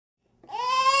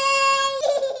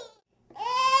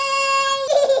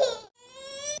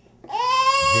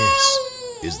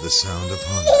the sound of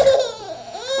hunger.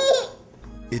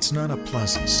 It's not a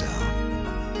pleasant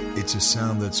sound. It's a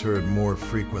sound that's heard more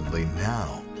frequently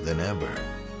now than ever.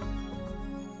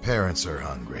 Parents are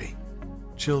hungry.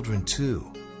 Children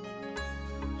too.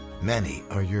 Many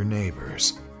are your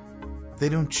neighbors. They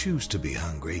don't choose to be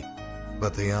hungry,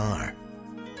 but they are.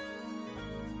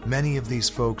 Many of these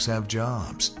folks have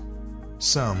jobs.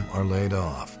 Some are laid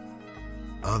off.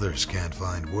 Others can't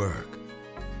find work.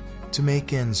 To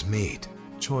make ends meet,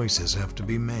 choices have to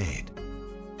be made.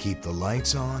 Keep the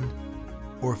lights on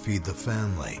or feed the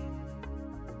family.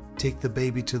 Take the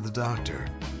baby to the doctor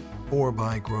or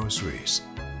buy groceries.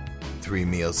 3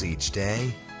 meals each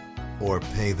day or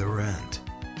pay the rent.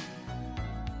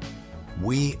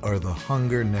 We are the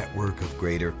Hunger Network of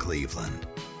Greater Cleveland.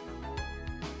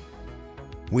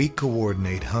 We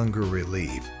coordinate hunger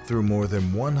relief through more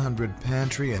than 100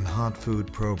 pantry and hot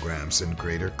food programs in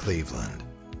Greater Cleveland.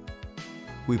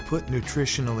 We put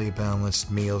nutritionally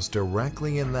balanced meals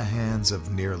directly in the hands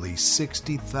of nearly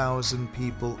 60,000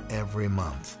 people every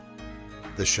month.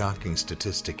 The shocking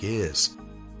statistic is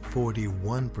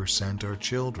 41% are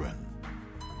children.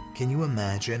 Can you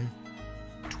imagine?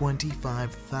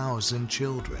 25,000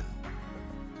 children.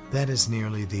 That is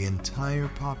nearly the entire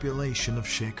population of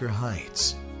Shaker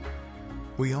Heights.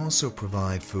 We also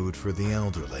provide food for the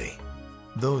elderly,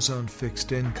 those on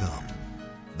fixed income,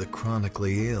 the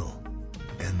chronically ill,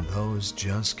 and those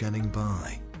just getting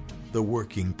by, the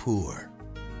working poor.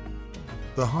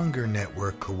 The Hunger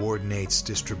Network coordinates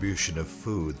distribution of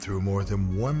food through more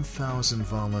than 1,000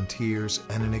 volunteers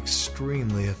and an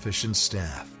extremely efficient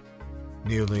staff.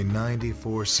 Nearly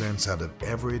 94 cents out of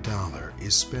every dollar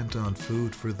is spent on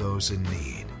food for those in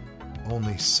need.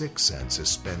 Only 6 cents is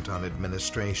spent on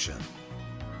administration.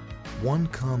 One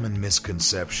common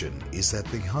misconception is that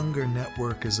the Hunger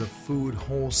Network is a food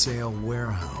wholesale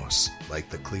warehouse like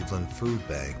the Cleveland Food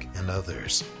Bank and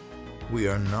others. We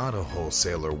are not a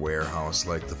wholesaler warehouse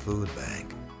like the food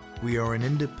bank. We are an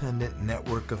independent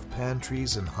network of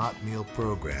pantries and hot meal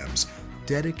programs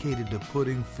dedicated to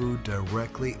putting food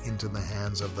directly into the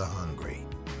hands of the hungry.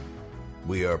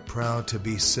 We are proud to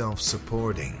be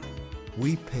self-supporting.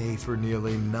 We pay for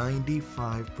nearly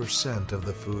 95% of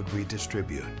the food we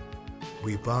distribute.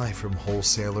 We buy from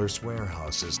wholesalers'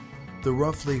 warehouses. The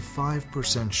roughly 5%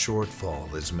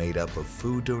 shortfall is made up of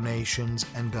food donations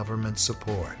and government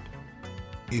support.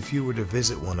 If you were to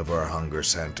visit one of our hunger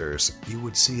centers, you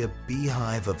would see a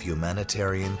beehive of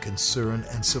humanitarian concern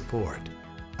and support.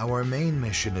 Our main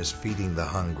mission is feeding the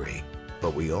hungry,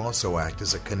 but we also act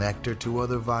as a connector to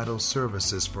other vital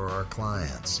services for our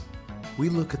clients. We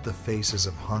look at the faces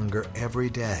of hunger every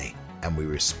day, and we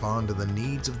respond to the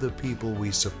needs of the people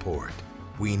we support.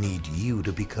 We need you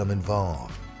to become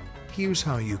involved. Here's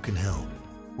how you can help.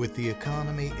 With the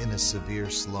economy in a severe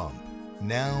slump,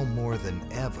 now more than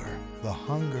ever, the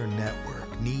Hunger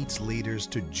Network needs leaders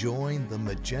to join the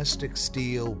Majestic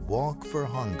Steel Walk for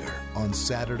Hunger on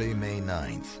Saturday, May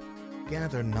 9th.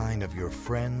 Gather 9 of your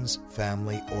friends,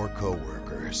 family, or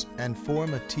co-workers and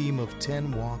form a team of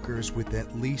 10 walkers with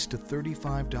at least a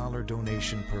 $35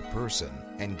 donation per person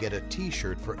and get a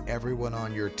t-shirt for everyone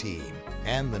on your team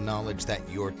and the knowledge that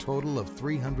your total of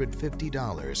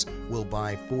 $350 will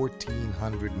buy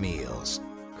 1,400 meals.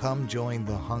 Come join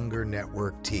the Hunger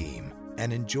Network team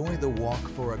and enjoy the walk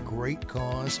for a great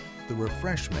cause, the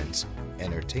refreshments,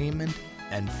 entertainment,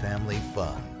 and family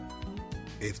fun.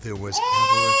 If there was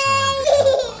ever a time to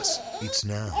help us, it's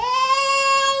now.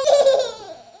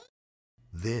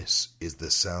 This is the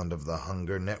sound of the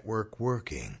Hunger Network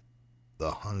working.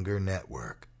 The Hunger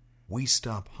Network. We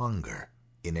stop hunger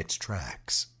in its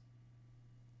tracks.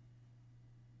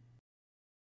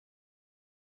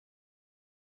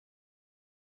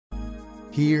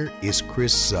 Here is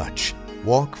Chris Such,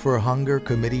 Walk for Hunger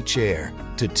Committee Chair,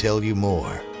 to tell you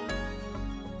more.